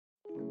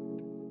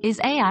Is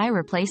AI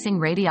replacing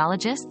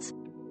radiologists?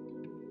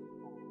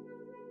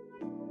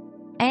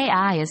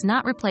 AI is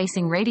not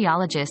replacing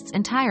radiologists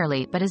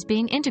entirely but is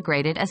being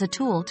integrated as a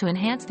tool to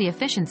enhance the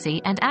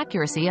efficiency and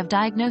accuracy of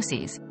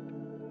diagnoses.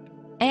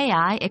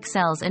 AI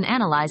excels in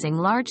analyzing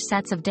large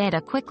sets of data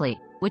quickly,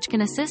 which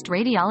can assist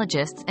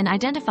radiologists in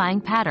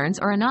identifying patterns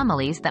or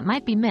anomalies that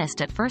might be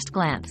missed at first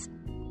glance.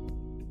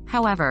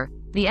 However,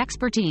 the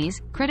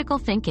expertise, critical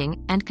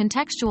thinking, and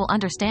contextual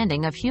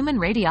understanding of human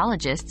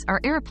radiologists are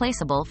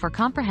irreplaceable for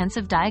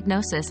comprehensive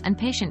diagnosis and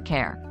patient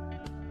care.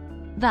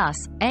 Thus,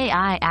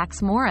 AI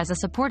acts more as a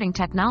supporting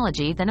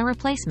technology than a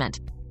replacement.